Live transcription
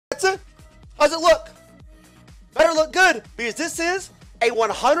How's it look? Better look good, because this is a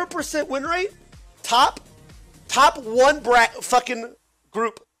 100% win rate, top one fucking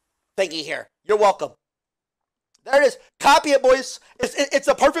group thingy here. You're welcome. There it is. Copy it, boys. It's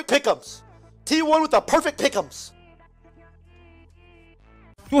a perfect pick'ems. T1 with a perfect pick'ems.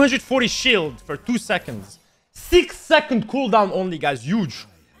 240 shield for 2 seconds. 6-second cooldown only, guys. Huge.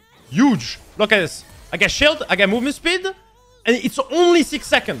 Huge. Look at this. I get shield, I get movement speed, and it's only 6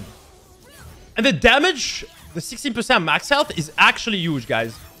 seconds. And the damage, the 16% max health is actually huge,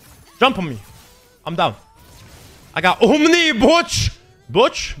 guys. Jump on me. I'm down. I got Omni, butch.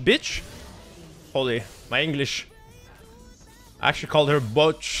 Butch? Bitch? Holy, my English. I actually called her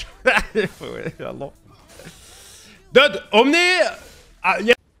butch. Dude, Omni...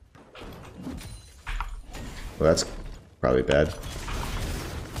 yeah. Well, that's probably bad.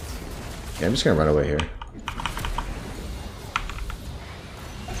 Yeah, I'm just gonna run away here.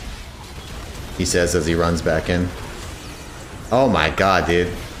 He says as he runs back in. Oh my god,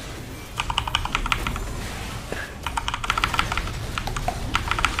 dude.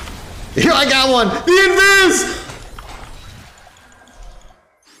 Here, I got one! The invis!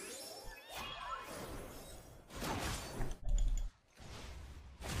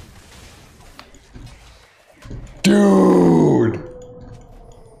 Dude!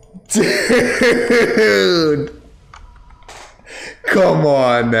 Dude! Come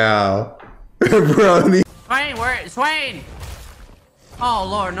on now. Bro, Swain, where? Swain! Oh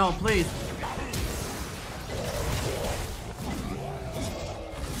Lord, no, please.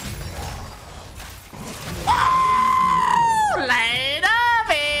 Oh, later,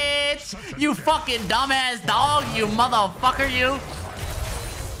 bitch! You fucking dumbass dog, you motherfucker, you!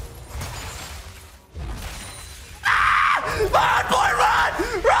 Run, boy, run!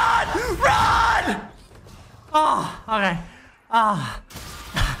 Run! Run! Oh, okay. Oh.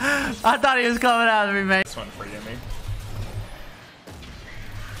 I thought he was coming after me, man. This one for you, man.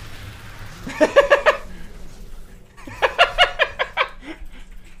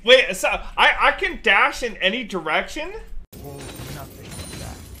 Wait, so I can dash in any direction?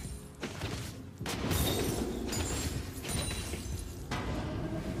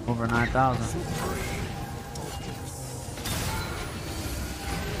 Over 9,000.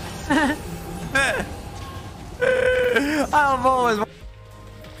 I've always.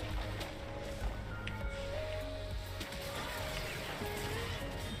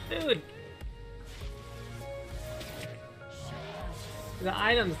 Dude. The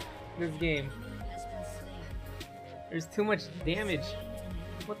items in this game. There's too much damage.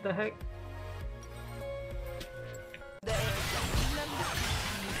 What the heck?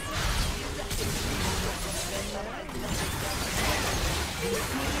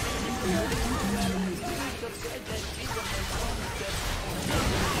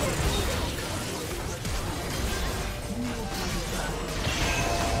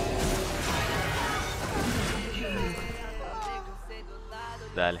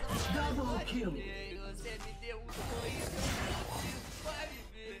 Dale.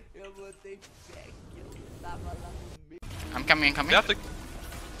 I'm coming. They have to...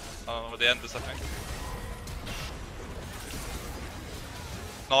 Oh, the end is, I think.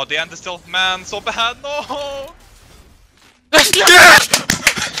 No, the end is still... Man, so bad, no! Let's go!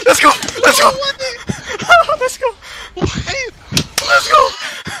 Let's go! Let's go! Let's go! Wait! Let's go!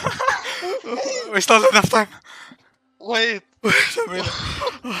 We still have enough time. Wait! Wait a minute.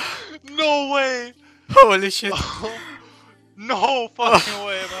 No way! Holy shit. No fucking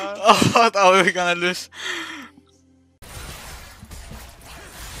way, man. I thought we were gonna lose.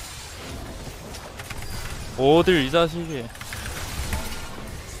 어딜 이 자식이.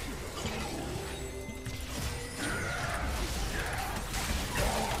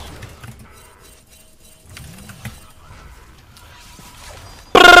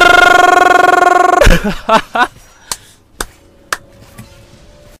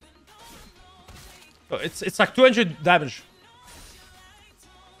 Oh, it's like 200 damage.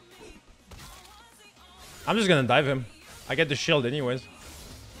 I'm just gonna dive him. I get the shield anyways.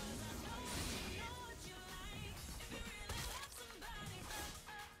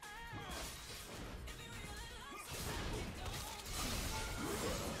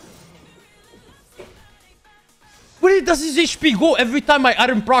 Where does his HP go every time my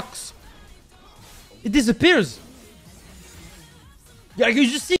item procs? It disappears. Yeah, you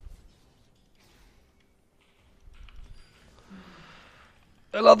just see.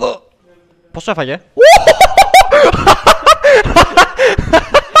 Helado. Posso fallar?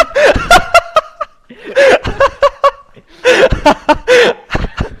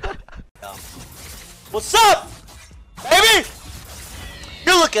 What's up, baby?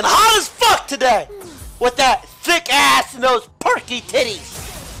 You're looking fucking hot as fuck today! With that thick ass and those perky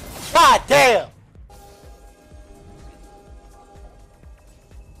titties! God damn!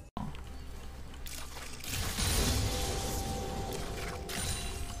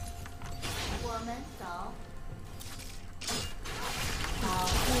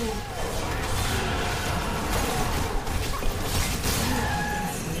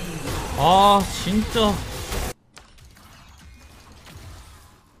 아 진짜.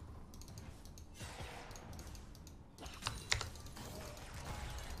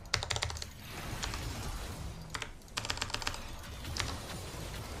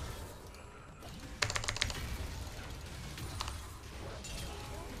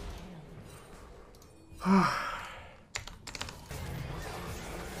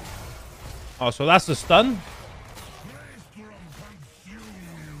 Oh, so that's the stun.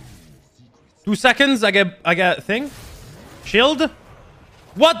 2 seconds, I get thing. Shield.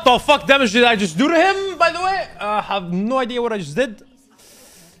 What the fuck damage did I just do to him, by the way? I have no idea what I just did.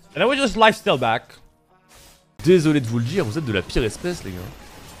 And I was just lifesteal back. Désolé de vous le dire, vous êtes de la pire espèce, les gars.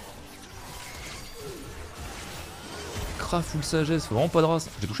 Cra full sagesse, faut vraiment pas de race.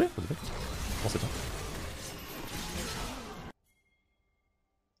 J'ai touché? What the fuck? Je pensais pas.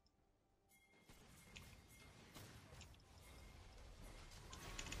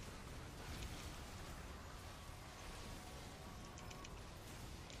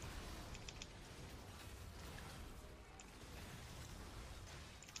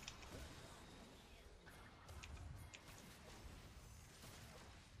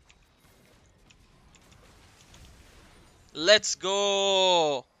 Let's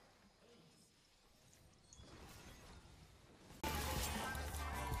go!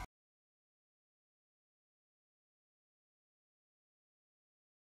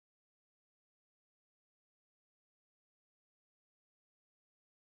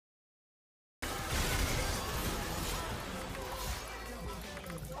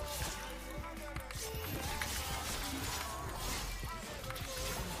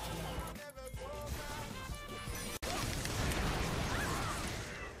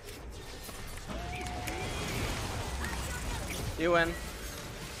 You win.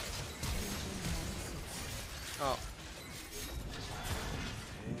 Oh.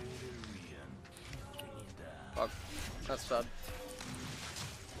 Fuck. That's bad.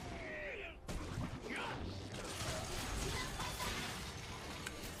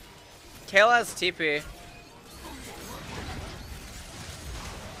 Kale has TP.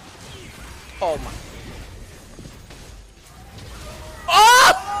 Oh my.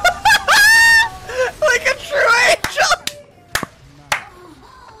 Oh! Like a true angel!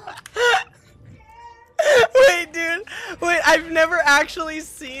 Wait, dude. Wait, I've never actually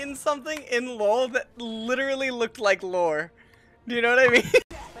seen something in LoL that literally looked like lore. Do you know what I mean?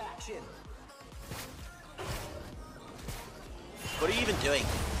 What are you even doing?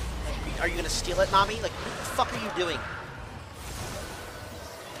 Are you gonna steal it, Nami? Like, what the fuck are you doing?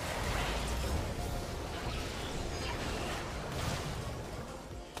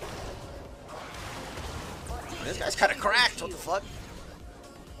 This guy's kinda cracked, what the fuck?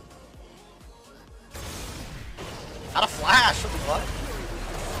 Out of flash, what the fuck?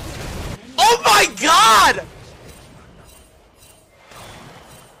 Oh my god!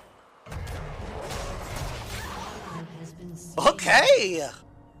 Okay!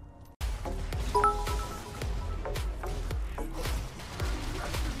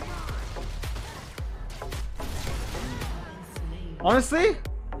 Honestly?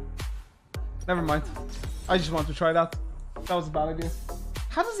 Never mind. I just want to try that. That was a bad idea.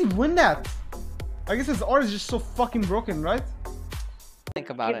 How does he win that? I guess his art is just so fucking broken, right? Think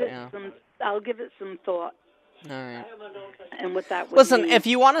about it, yeah. I'll give it some thought. Alright. And what that would Listen, mean. if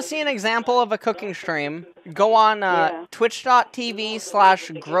you want to see an example of a cooking stream, go on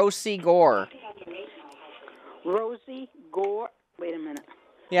twitch.tv/GrossyGore. Rosie Gore. Wait a minute.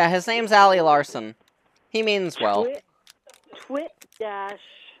 Yeah, his name's Ali Larson. He means well. Twit dash.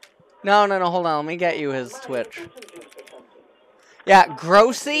 No, hold on. Let me get you his Twitch. Yeah,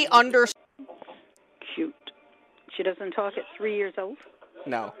 Grossy under. Cute. She doesn't talk at 3 years old?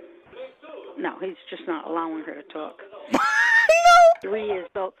 No. No, he's just not allowing her to talk. No! 3 years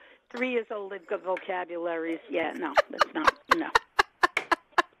old. 3 years old, they've got vocabularies. Yeah, no, that's not. No.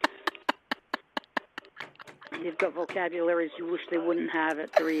 They've got vocabularies you wish they wouldn't have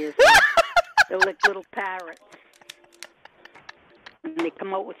at 3 years old. They're like little parrots. And they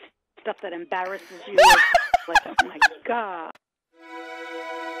come out with stuff that embarrasses you. Like, oh my god.